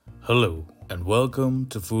Hello and welcome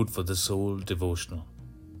to Food for the Soul devotional.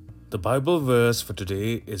 The Bible verse for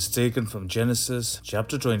today is taken from Genesis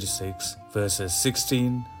chapter 26 verses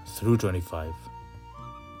 16 through 25.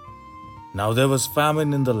 Now there was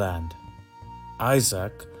famine in the land.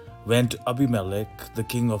 Isaac went to Abimelech, the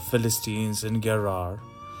king of Philistines in Gerar,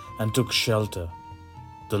 and took shelter.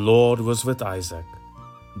 The Lord was with Isaac.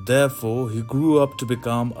 Therefore he grew up to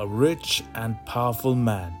become a rich and powerful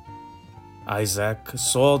man. Isaac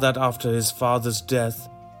saw that after his father's death,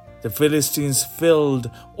 the Philistines filled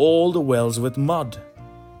all the wells with mud,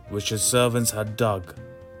 which his servants had dug.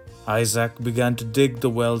 Isaac began to dig the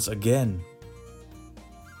wells again.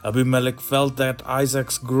 Abimelech felt that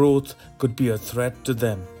Isaac's growth could be a threat to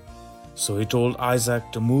them, so he told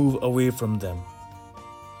Isaac to move away from them.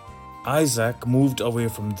 Isaac moved away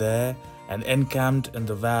from there and encamped in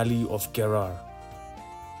the valley of Gerar.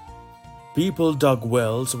 People dug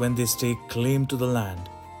wells when they staked claim to the land,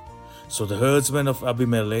 so the herdsmen of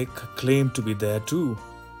Abimelech claimed to be there too.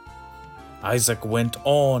 Isaac went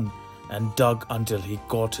on and dug until he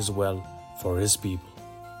got his well for his people.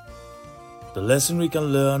 The lesson we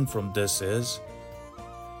can learn from this is,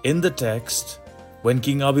 in the text, when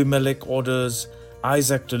King Abimelech orders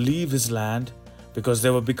Isaac to leave his land because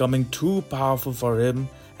they were becoming too powerful for him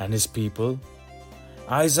and his people,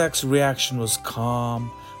 Isaac's reaction was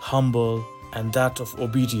calm, humble, and that of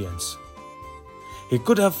obedience. He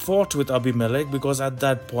could have fought with Abimelech because at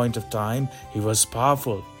that point of time he was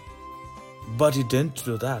powerful, but he didn't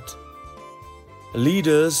do that.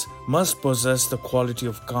 Leaders must possess the quality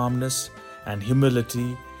of calmness and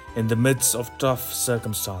humility in the midst of tough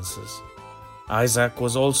circumstances. Isaac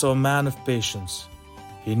was also a man of patience.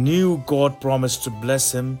 He knew God promised to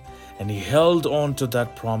bless him, and he held on to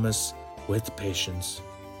that promise with patience.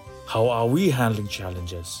 How are we handling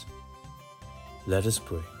challenges? Let us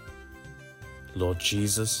pray. Lord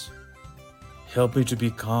Jesus, help me to be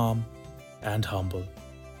calm and humble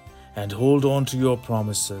and hold on to your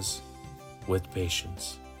promises with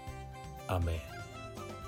patience. Amen.